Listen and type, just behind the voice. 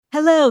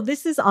Hello,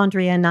 this is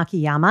Andrea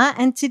Nakayama,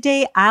 and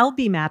today I'll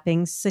be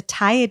mapping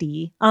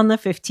satiety on the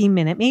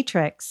 15-minute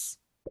matrix.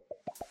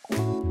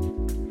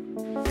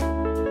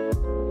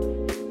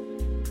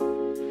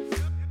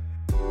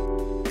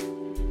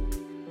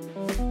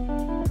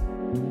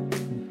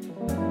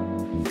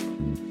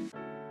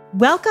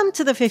 Welcome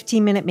to the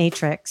 15-minute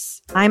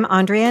matrix. I'm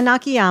Andrea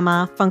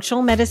Nakayama,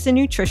 functional medicine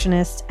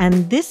nutritionist,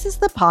 and this is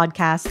the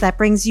podcast that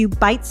brings you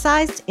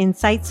bite-sized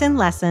insights and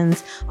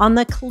lessons on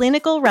the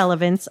clinical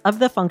relevance of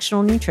the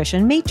functional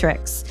nutrition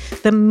matrix,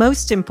 the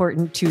most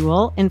important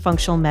tool in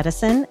functional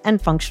medicine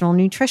and functional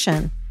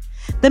nutrition.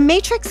 The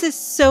matrix is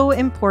so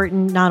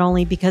important not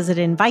only because it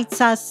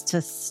invites us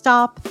to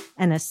stop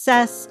and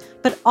assess,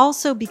 but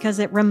also because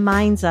it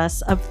reminds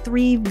us of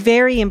three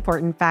very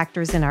important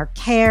factors in our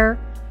care,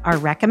 our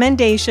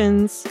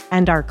recommendations,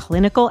 and our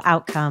clinical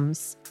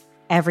outcomes.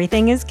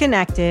 Everything is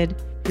connected,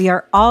 we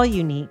are all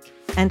unique,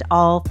 and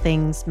all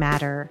things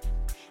matter.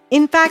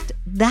 In fact,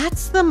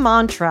 that's the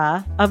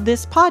mantra of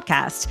this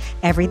podcast.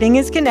 Everything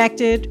is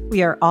connected,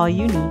 we are all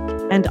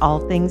unique, and all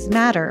things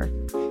matter.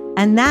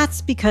 And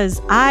that's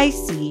because I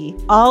see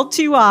all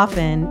too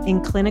often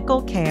in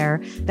clinical care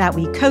that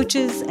we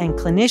coaches and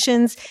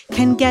clinicians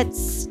can get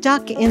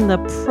stuck in the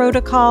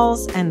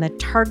protocols and the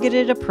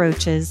targeted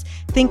approaches,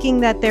 thinking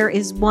that there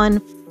is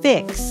one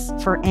fix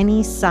for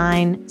any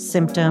sign,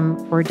 symptom,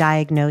 or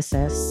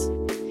diagnosis.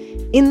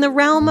 In the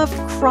realm of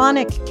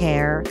chronic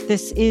care,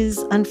 this is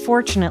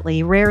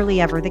unfortunately rarely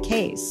ever the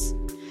case.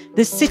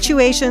 The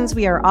situations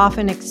we are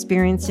often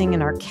experiencing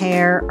in our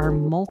care are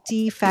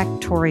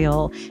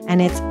multifactorial,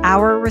 and it's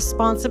our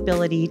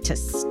responsibility to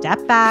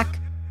step back,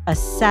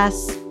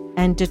 assess,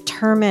 and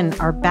determine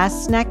our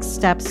best next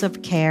steps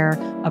of care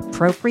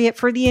appropriate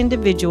for the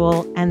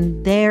individual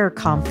and their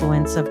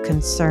confluence of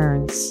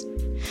concerns.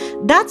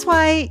 That's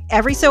why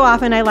every so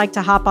often I like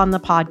to hop on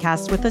the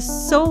podcast with a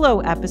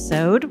solo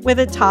episode with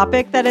a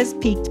topic that has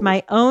piqued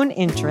my own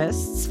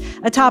interests,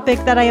 a topic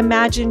that I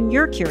imagine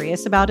you're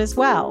curious about as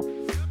well.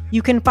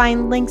 You can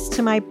find links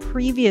to my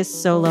previous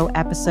solo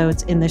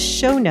episodes in the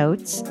show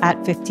notes at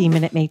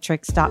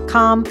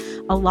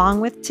 15minutematrix.com,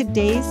 along with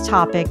today's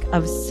topic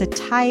of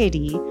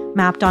satiety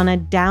mapped on a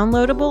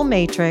downloadable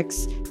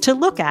matrix to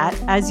look at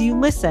as you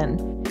listen.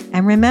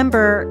 And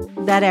remember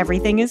that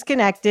everything is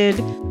connected,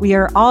 we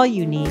are all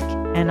unique,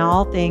 and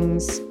all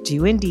things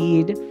do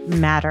indeed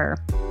matter.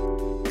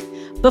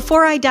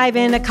 Before I dive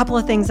in, a couple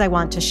of things I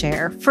want to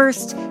share.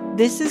 First,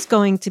 this is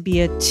going to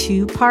be a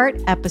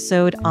 2-part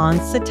episode on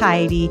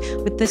satiety,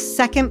 with the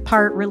second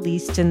part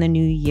released in the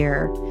new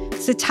year.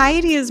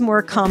 Satiety is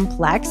more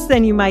complex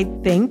than you might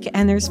think,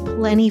 and there's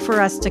plenty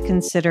for us to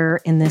consider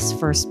in this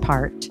first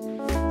part.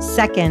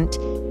 Second,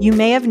 you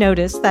may have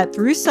noticed that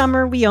through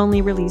summer, we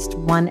only released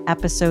 1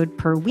 episode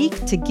per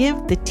week to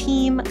give the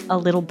team a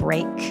little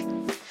break.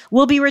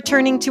 We'll be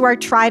returning to our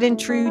tried and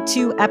true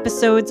 2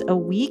 episodes a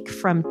week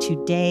from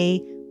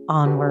today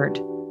onward.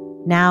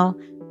 Now,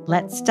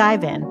 let's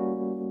dive in.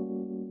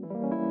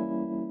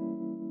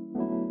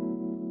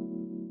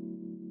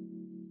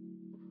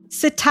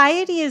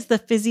 Satiety is the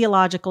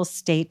physiological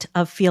state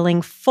of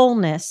feeling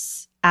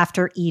fullness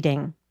after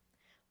eating.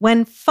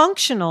 When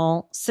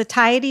functional,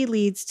 satiety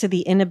leads to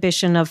the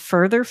inhibition of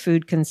further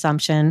food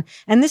consumption,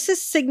 and this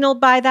is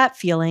signaled by that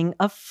feeling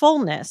of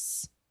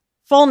fullness.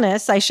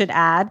 Fullness, I should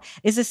add,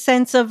 is a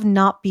sense of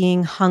not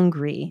being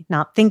hungry,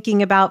 not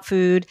thinking about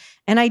food,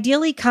 and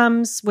ideally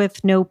comes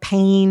with no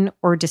pain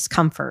or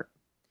discomfort.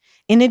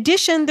 In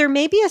addition, there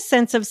may be a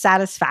sense of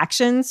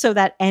satisfaction so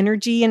that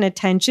energy and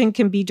attention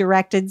can be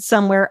directed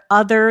somewhere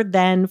other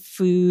than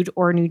food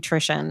or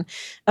nutrition.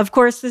 Of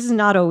course, this is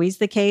not always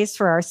the case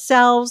for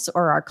ourselves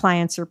or our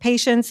clients or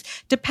patients,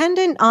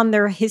 dependent on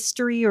their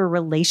history or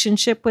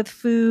relationship with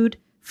food,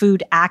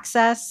 food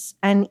access,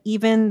 and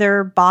even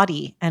their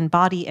body and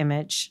body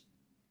image.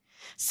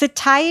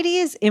 Satiety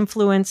is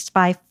influenced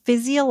by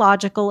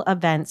physiological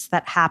events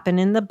that happen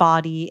in the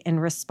body in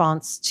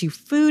response to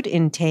food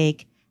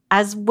intake,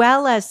 as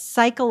well as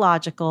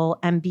psychological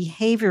and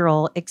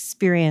behavioral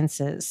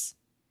experiences.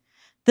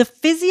 The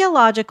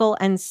physiological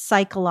and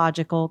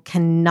psychological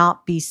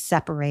cannot be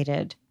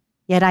separated.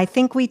 Yet I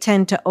think we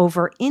tend to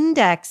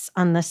over-index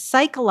on the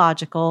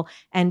psychological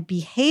and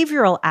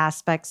behavioral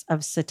aspects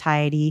of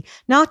satiety,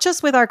 not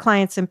just with our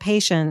clients and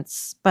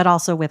patients, but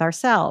also with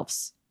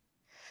ourselves.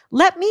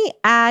 Let me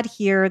add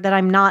here that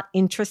I'm not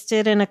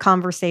interested in a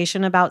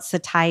conversation about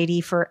satiety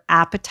for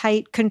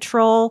appetite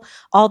control,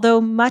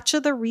 although much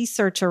of the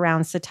research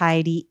around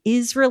satiety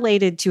is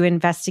related to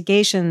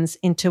investigations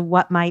into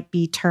what might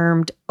be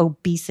termed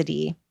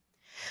obesity.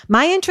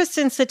 My interest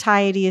in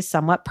satiety is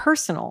somewhat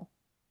personal.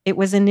 It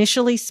was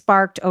initially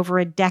sparked over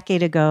a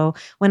decade ago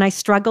when I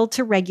struggled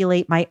to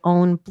regulate my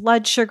own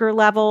blood sugar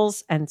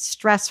levels and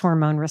stress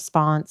hormone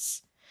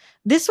response.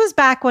 This was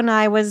back when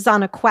I was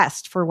on a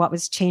quest for what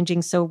was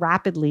changing so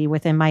rapidly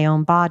within my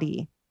own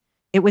body.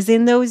 It was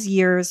in those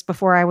years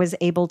before I was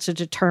able to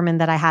determine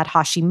that I had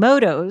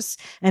Hashimoto's,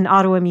 an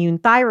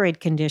autoimmune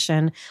thyroid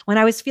condition, when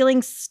I was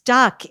feeling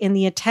stuck in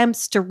the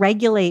attempts to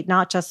regulate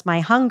not just my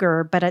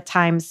hunger, but at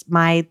times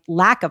my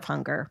lack of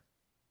hunger.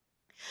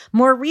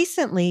 More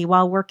recently,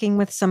 while working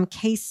with some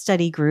case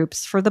study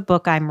groups for the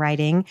book I'm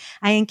writing,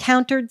 I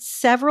encountered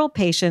several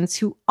patients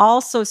who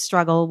also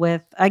struggle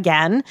with,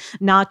 again,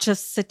 not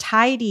just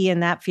satiety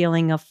and that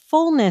feeling of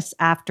fullness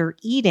after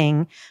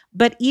eating,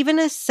 but even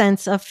a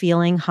sense of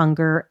feeling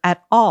hunger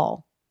at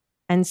all.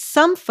 And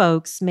some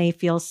folks may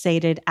feel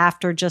sated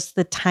after just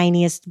the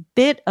tiniest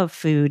bit of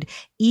food,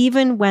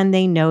 even when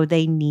they know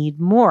they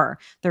need more.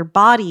 Their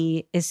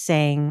body is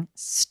saying,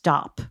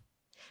 stop.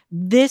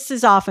 This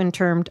is often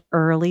termed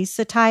early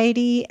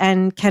satiety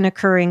and can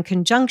occur in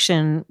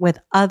conjunction with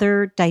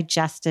other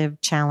digestive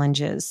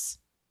challenges.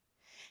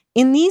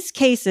 In these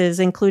cases,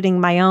 including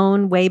my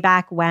own way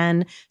back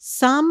when,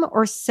 some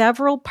or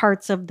several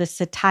parts of the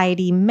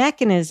satiety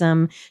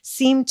mechanism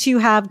seem to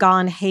have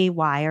gone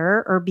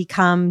haywire or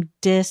become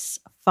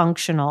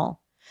dysfunctional.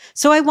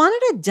 So I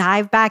wanted to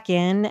dive back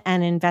in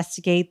and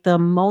investigate the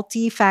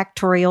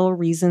multifactorial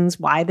reasons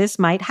why this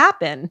might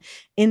happen.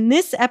 In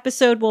this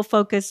episode, we'll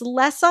focus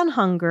less on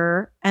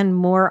hunger and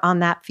more on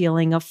that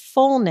feeling of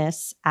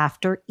fullness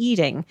after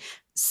eating,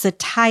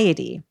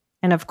 satiety,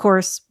 and of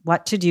course,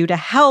 what to do to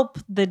help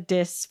the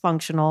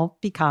dysfunctional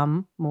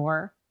become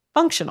more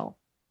functional.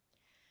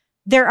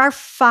 There are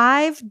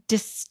 5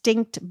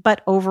 distinct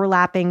but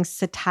overlapping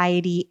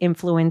satiety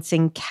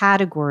influencing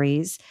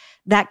categories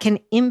that can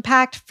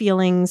impact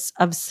feelings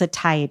of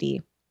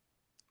satiety.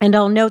 And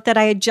I'll note that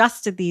I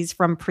adjusted these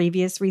from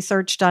previous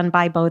research done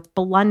by both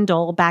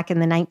Blundell back in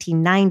the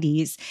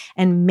 1990s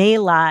and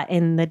Mela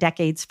in the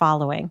decades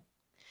following.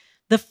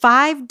 The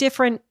 5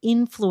 different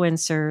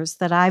influencers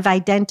that I've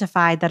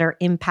identified that are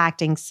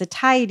impacting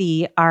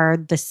satiety are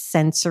the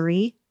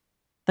sensory,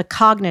 the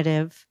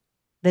cognitive,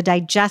 the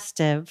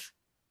digestive,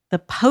 the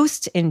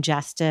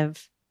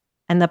post-ingestive,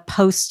 and the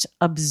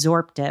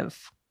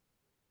post-absorptive.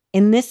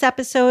 In this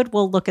episode,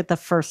 we'll look at the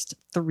first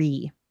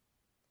 3.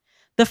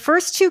 The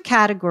first 2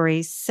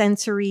 categories,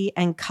 sensory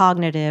and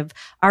cognitive,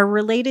 are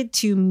related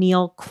to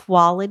meal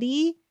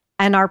quality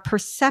and our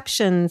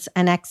perceptions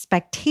and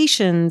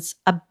expectations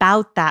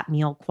about that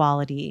meal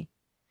quality.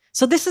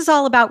 So this is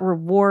all about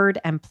reward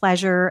and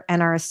pleasure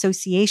and our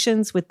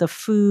associations with the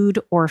food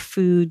or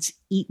foods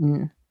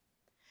eaten.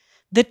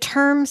 The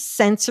term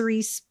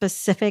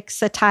sensory-specific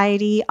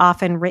satiety,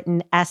 often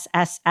written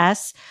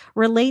SSS,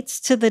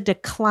 relates to the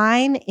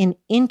decline in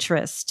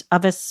interest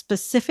of a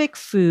specific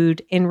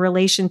food in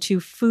relation to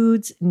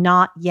foods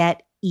not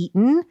yet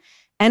eaten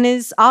and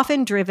is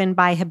often driven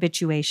by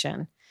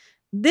habituation.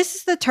 This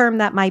is the term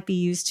that might be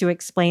used to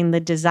explain the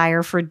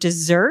desire for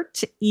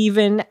dessert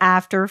even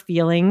after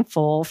feeling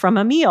full from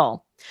a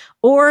meal,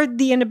 or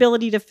the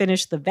inability to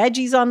finish the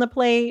veggies on the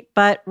plate,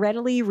 but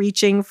readily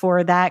reaching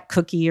for that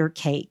cookie or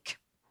cake.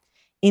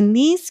 In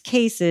these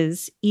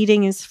cases,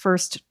 eating is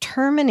first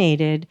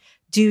terminated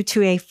due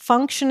to a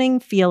functioning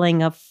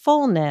feeling of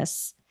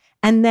fullness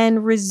and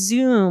then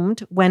resumed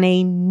when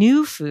a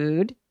new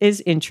food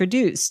is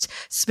introduced,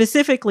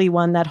 specifically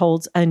one that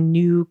holds a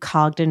new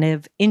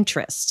cognitive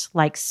interest,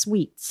 like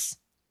sweets.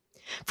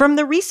 From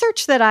the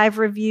research that I've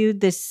reviewed,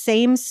 this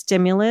same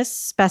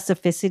stimulus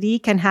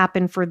specificity can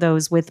happen for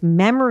those with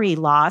memory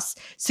loss,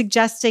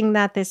 suggesting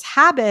that this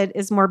habit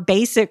is more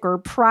basic or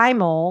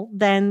primal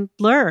than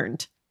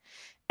learned.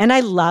 And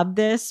I love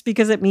this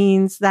because it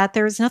means that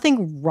there's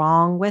nothing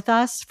wrong with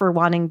us for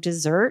wanting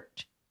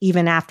dessert,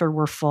 even after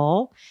we're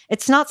full.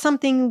 It's not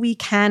something we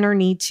can or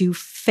need to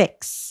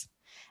fix.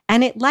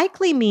 And it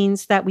likely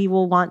means that we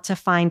will want to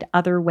find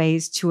other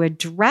ways to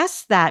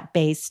address that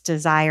base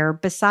desire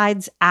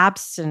besides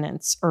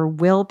abstinence or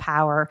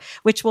willpower,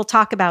 which we'll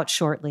talk about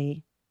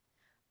shortly.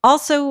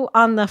 Also,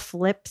 on the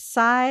flip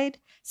side,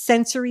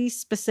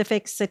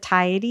 sensory-specific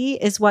satiety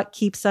is what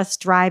keeps us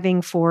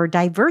driving for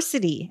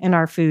diversity in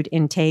our food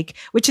intake,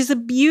 which is a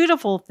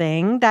beautiful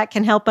thing that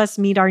can help us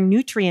meet our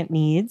nutrient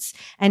needs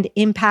and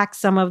impact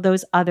some of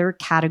those other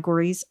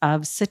categories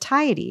of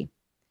satiety.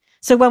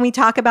 So when we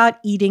talk about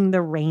eating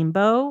the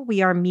rainbow,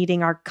 we are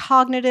meeting our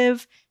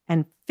cognitive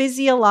and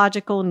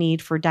physiological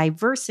need for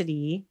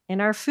diversity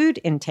in our food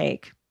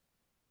intake.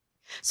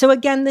 So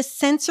again, the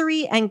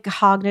sensory and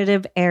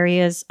cognitive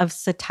areas of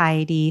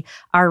satiety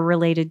are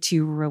related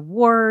to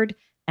reward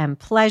and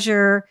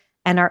pleasure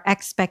and our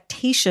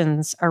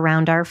expectations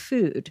around our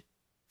food.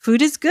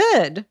 Food is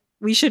good.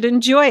 We should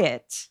enjoy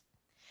it.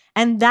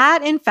 And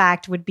that, in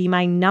fact, would be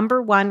my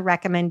number 1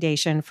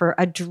 recommendation for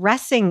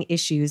addressing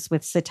issues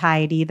with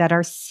satiety that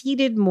are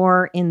seated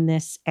more in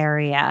this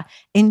area.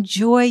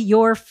 Enjoy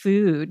your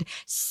food.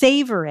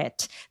 Savor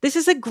it. This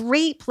is a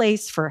great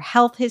place for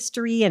health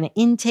history and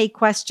intake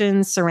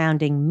questions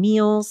surrounding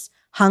meals,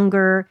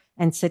 hunger,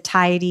 and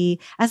satiety,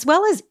 as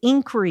well as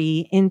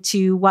inquiry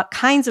into what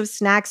kinds of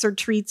snacks or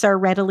treats are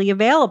readily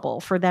available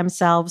for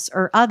themselves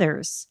or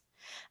others.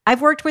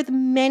 I've worked with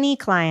many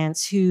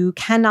clients who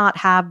cannot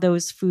have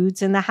those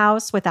foods in the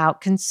house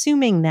without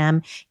consuming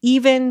them,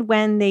 even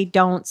when they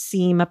don't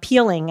seem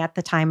appealing at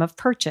the time of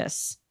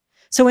purchase.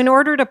 So in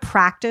order to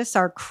practice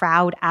our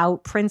crowd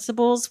out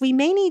principles, we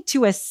may need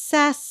to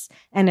assess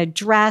and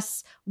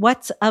address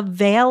what's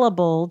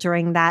available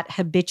during that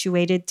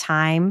habituated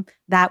time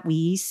that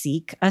we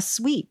seek a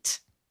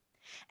sweet.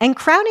 And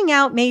crowding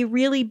out may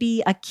really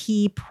be a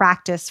key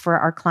practice for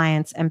our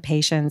clients and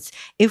patients.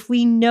 If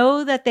we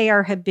know that they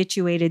are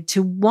habituated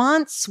to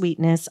want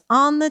sweetness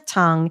on the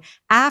tongue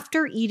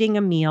after eating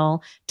a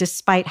meal,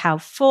 despite how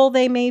full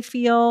they may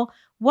feel,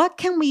 what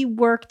can we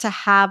work to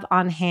have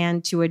on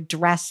hand to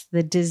address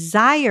the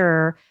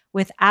desire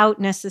without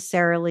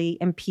necessarily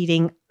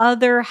impeding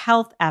other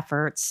health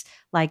efforts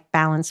like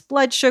balanced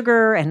blood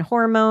sugar and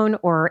hormone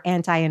or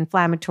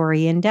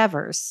anti-inflammatory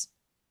endeavors?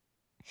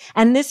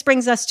 And this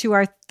brings us to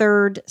our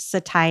third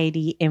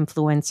satiety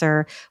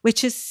influencer,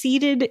 which is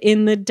seated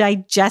in the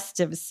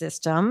digestive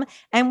system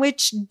and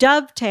which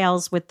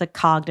dovetails with the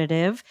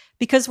cognitive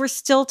because we're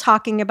still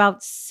talking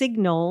about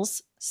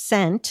signals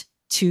sent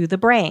to the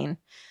brain.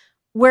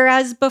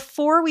 Whereas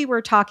before we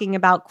were talking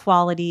about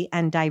quality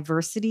and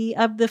diversity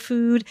of the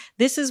food,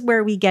 this is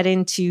where we get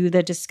into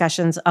the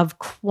discussions of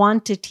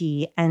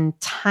quantity and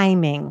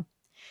timing.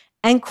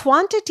 And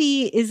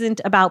quantity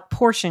isn't about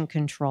portion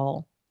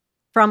control.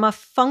 From a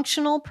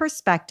functional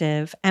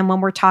perspective, and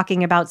when we're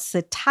talking about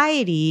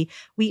satiety,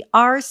 we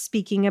are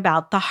speaking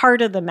about the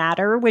heart of the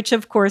matter, which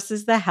of course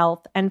is the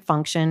health and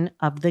function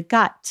of the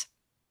gut.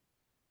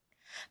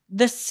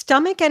 The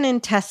stomach and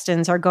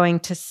intestines are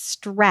going to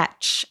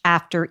stretch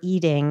after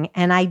eating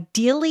and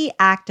ideally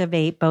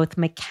activate both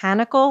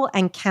mechanical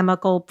and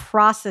chemical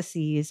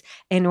processes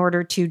in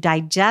order to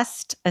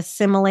digest,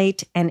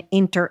 assimilate, and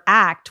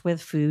interact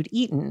with food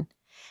eaten.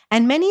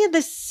 And many of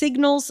the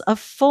signals of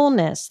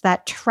fullness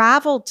that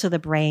travel to the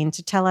brain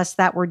to tell us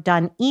that we're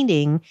done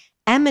eating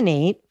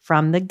emanate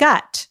from the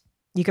gut.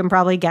 You can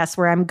probably guess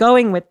where I'm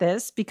going with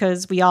this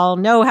because we all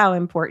know how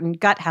important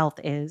gut health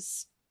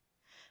is.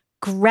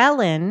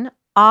 Ghrelin,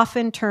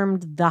 often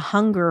termed the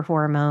hunger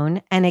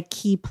hormone and a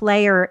key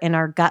player in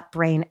our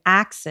gut-brain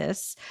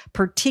axis,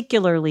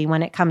 particularly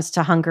when it comes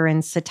to hunger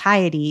and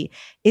satiety,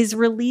 is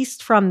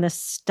released from the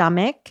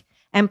stomach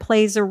and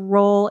plays a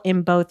role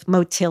in both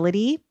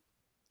motility,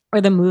 or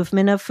the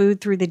movement of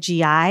food through the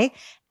GI,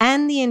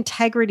 and the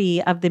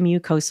integrity of the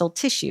mucosal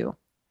tissue.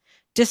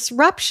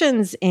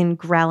 Disruptions in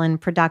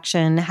ghrelin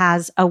production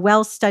has a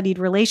well-studied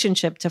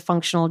relationship to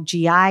functional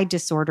GI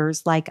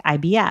disorders like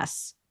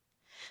IBS.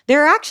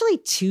 There are actually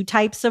two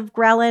types of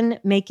ghrelin,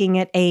 making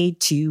it a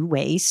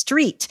two-way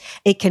street.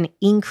 It can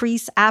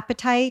increase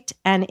appetite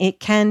and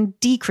it can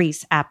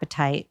decrease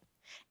appetite.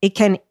 It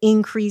can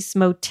increase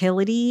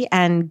motility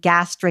and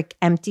gastric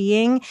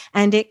emptying,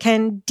 and it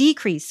can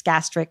decrease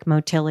gastric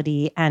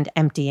motility and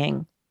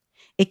emptying.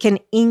 It can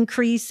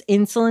increase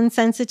insulin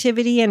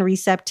sensitivity and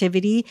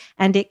receptivity,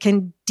 and it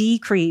can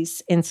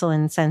decrease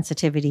insulin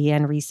sensitivity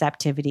and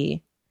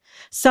receptivity.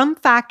 Some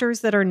factors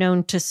that are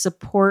known to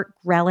support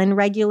ghrelin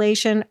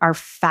regulation are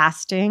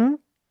fasting,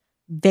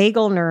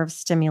 vagal nerve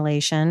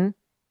stimulation,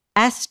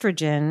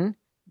 estrogen,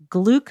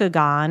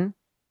 glucagon,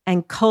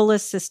 and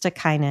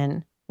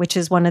cholecystokinin, which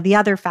is one of the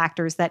other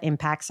factors that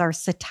impacts our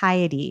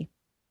satiety.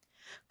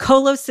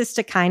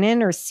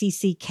 Cholecystokinin, or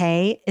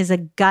CCK, is a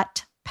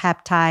gut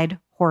peptide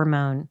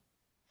hormone.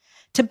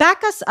 To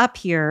back us up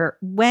here,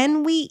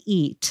 when we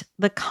eat,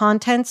 the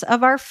contents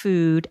of our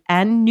food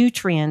and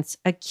nutrients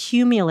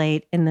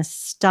accumulate in the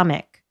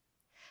stomach.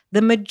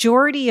 The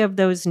majority of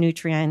those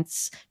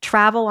nutrients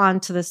travel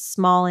onto the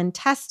small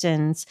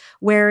intestines,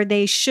 where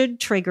they should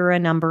trigger a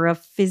number of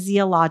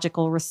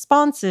physiological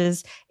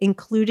responses,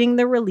 including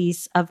the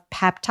release of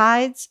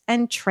peptides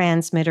and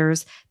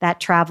transmitters that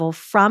travel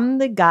from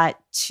the gut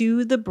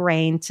to the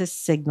brain to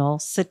signal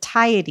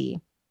satiety.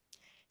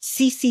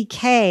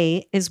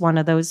 CCK is one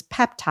of those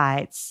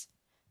peptides.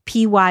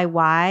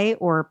 PYY,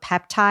 or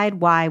peptide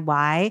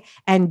YY,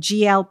 and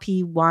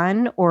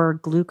GLP-1, or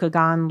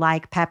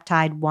glucagon-like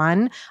peptide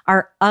 1,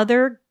 are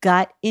other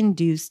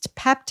gut-induced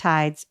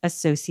peptides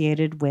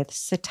associated with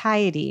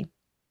satiety.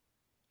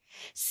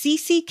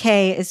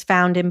 CCK is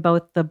found in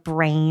both the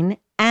brain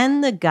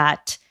and the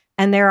gut,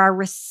 and there are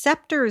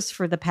receptors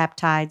for the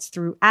peptides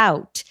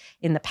throughout,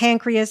 in the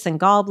pancreas and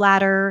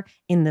gallbladder,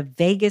 in the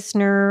vagus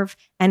nerve,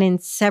 and in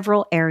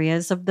several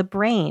areas of the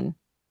brain.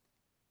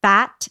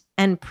 Fat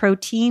and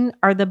protein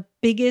are the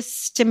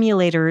biggest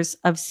stimulators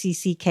of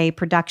CCK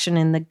production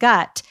in the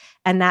gut,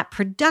 and that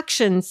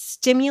production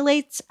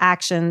stimulates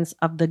actions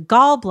of the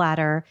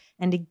gallbladder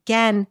and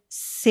again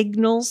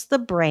signals the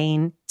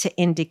brain to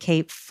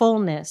indicate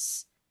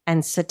fullness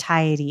and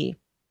satiety.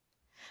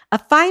 A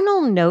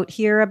final note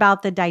here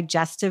about the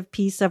digestive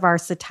piece of our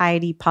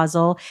satiety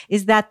puzzle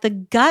is that the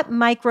gut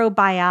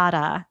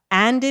microbiota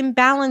and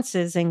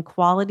imbalances in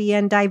quality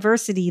and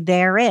diversity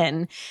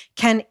therein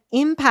can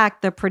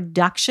impact the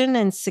production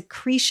and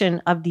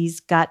secretion of these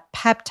gut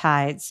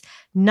peptides,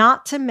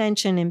 not to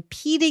mention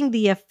impeding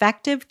the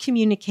effective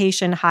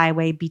communication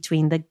highway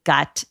between the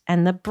gut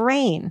and the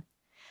brain.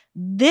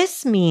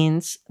 This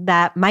means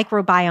that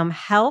microbiome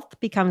health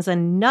becomes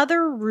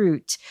another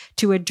route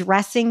to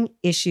addressing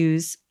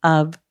issues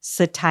of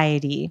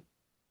satiety.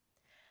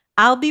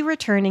 I'll be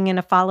returning in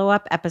a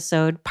follow-up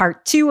episode,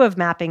 part 2 of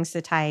Mapping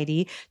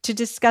Satiety, to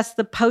discuss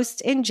the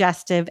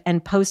post-ingestive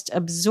and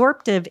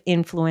post-absorptive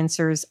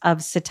influencers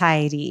of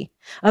satiety.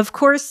 Of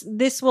course,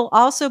 this will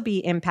also be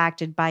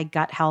impacted by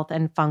gut health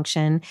and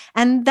function,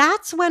 and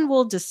that's when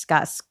we'll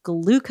discuss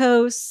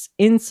glucose,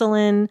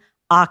 insulin,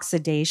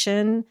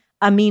 oxidation,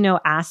 amino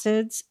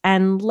acids,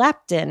 and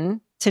leptin,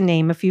 to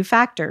name a few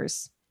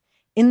factors.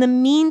 In the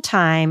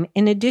meantime,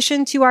 in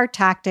addition to our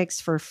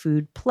tactics for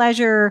food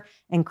pleasure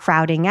and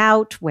crowding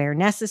out where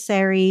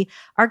necessary,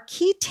 our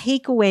key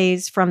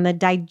takeaways from the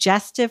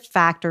digestive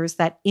factors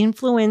that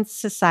influence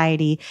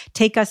satiety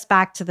take us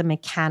back to the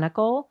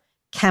mechanical,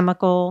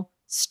 chemical,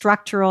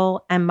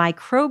 structural, and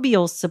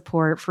microbial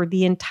support for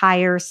the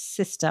entire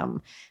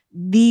system.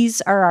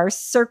 These are our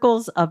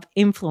circles of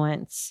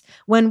influence.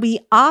 When we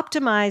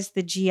optimize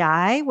the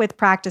GI with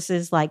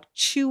practices like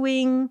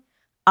chewing,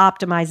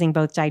 optimizing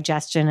both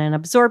digestion and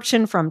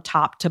absorption from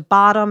top to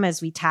bottom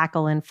as we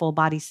tackle in full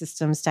body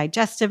systems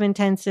digestive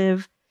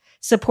intensive,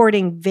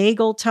 supporting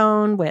vagal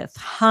tone with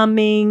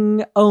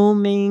humming,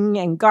 oming,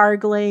 and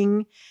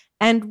gargling,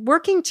 and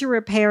working to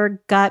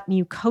repair gut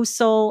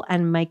mucosal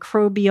and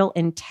microbial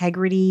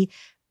integrity,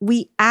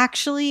 we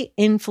actually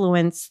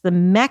influence the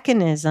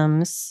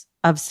mechanisms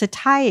of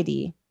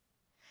satiety.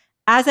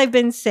 As I've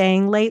been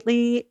saying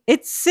lately,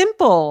 it's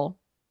simple,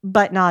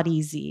 but not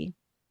easy.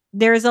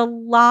 There's a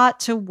lot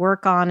to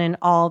work on in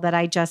all that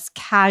I just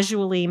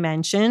casually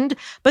mentioned,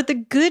 but the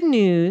good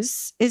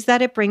news is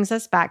that it brings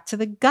us back to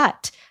the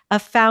gut, a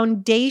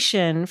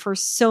foundation for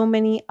so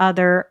many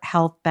other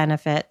health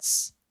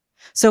benefits.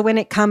 So when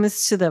it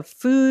comes to the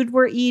food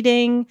we're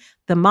eating,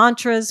 the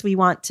mantras we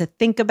want to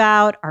think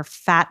about are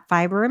fat,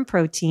 fiber, and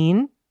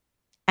protein.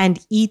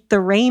 And eat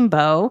the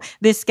rainbow.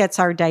 This gets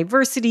our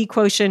diversity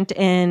quotient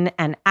in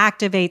and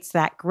activates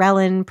that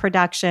ghrelin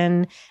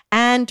production.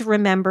 And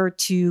remember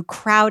to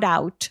crowd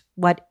out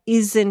what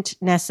isn't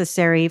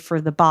necessary for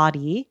the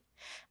body.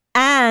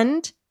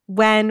 And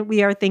when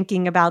we are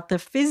thinking about the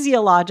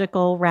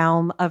physiological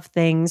realm of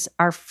things,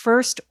 our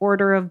first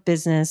order of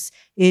business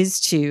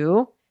is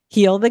to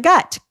heal the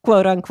gut,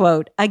 quote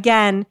unquote.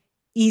 Again,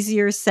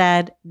 easier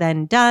said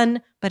than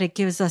done, but it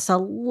gives us a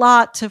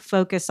lot to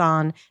focus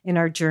on in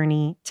our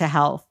journey to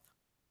health.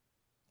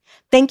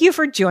 Thank you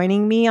for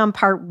joining me on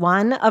part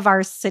 1 of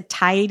our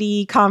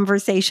satiety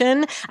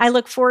conversation. I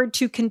look forward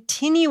to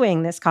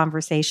continuing this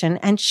conversation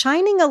and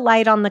shining a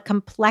light on the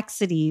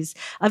complexities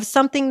of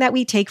something that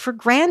we take for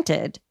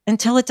granted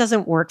until it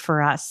doesn't work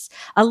for us.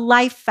 A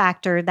life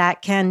factor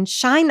that can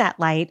shine that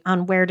light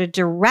on where to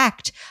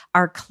direct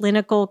our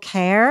clinical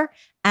care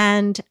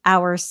and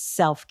our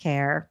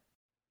self-care.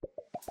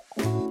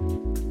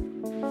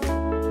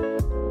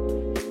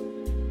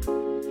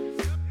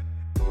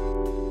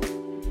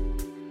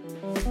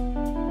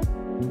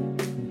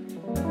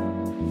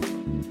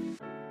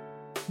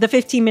 The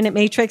 15-Minute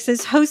Matrix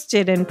is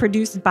hosted and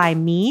produced by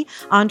me,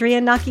 Andrea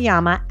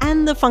Nakayama,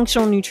 and the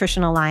Functional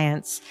Nutrition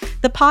Alliance.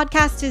 The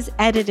podcast is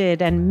edited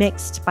and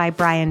mixed by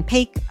Brian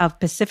Paik of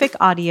Pacific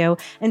Audio,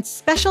 and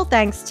special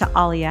thanks to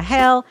Alia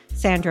Hale,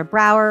 Sandra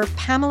Brower,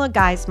 Pamela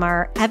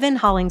Geismar, Evan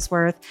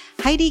Hollingsworth,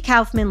 Heidi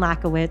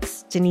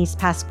Kaufman-Lakowitz, Denise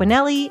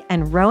Pasquinelli,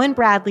 and Rowan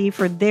Bradley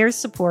for their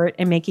support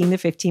in making the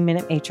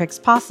 15-Minute Matrix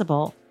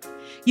possible.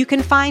 You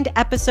can find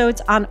episodes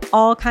on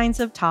all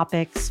kinds of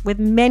topics with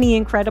many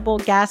incredible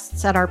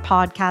guests at our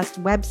podcast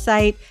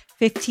website,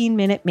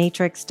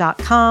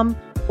 15minutematrix.com,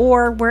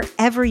 or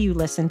wherever you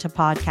listen to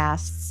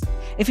podcasts.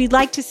 If you'd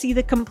like to see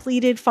the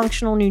completed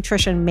functional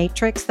nutrition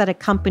matrix that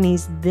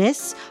accompanies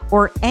this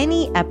or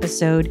any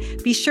episode,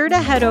 be sure to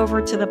head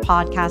over to the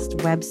podcast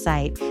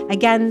website.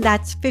 Again,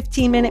 that's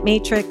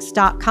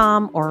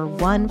 15minutematrix.com or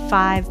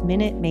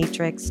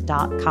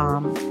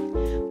 15minutematrix.com.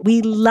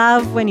 We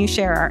love when you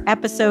share our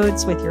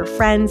episodes with your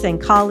friends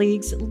and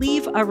colleagues.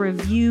 Leave a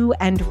review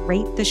and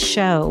rate the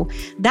show.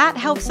 That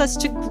helps us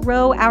to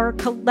grow our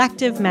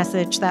collective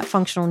message that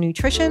functional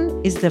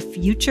nutrition is the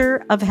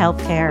future of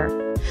healthcare.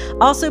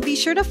 Also, be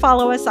sure to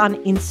follow us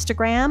on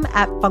Instagram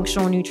at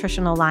Functional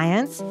Nutrition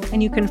Alliance,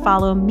 and you can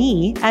follow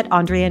me at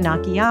Andrea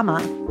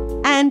Nakayama.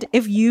 And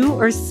if you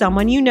or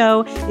someone you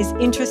know is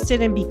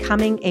interested in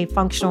becoming a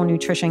functional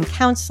nutrition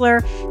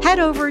counselor, head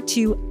over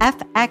to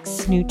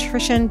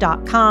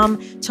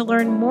fxnutrition.com to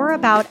learn more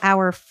about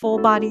our Full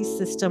Body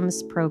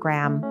Systems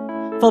program.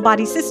 Full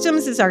Body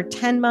Systems is our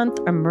 10-month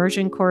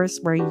immersion course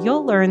where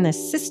you'll learn the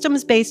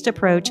systems-based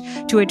approach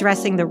to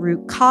addressing the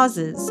root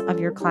causes of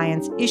your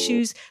clients'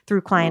 issues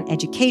through client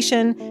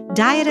education,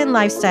 diet and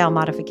lifestyle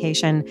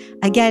modification.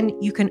 Again,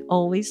 you can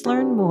always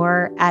learn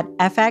more at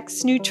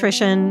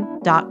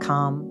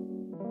fxnutrition.com.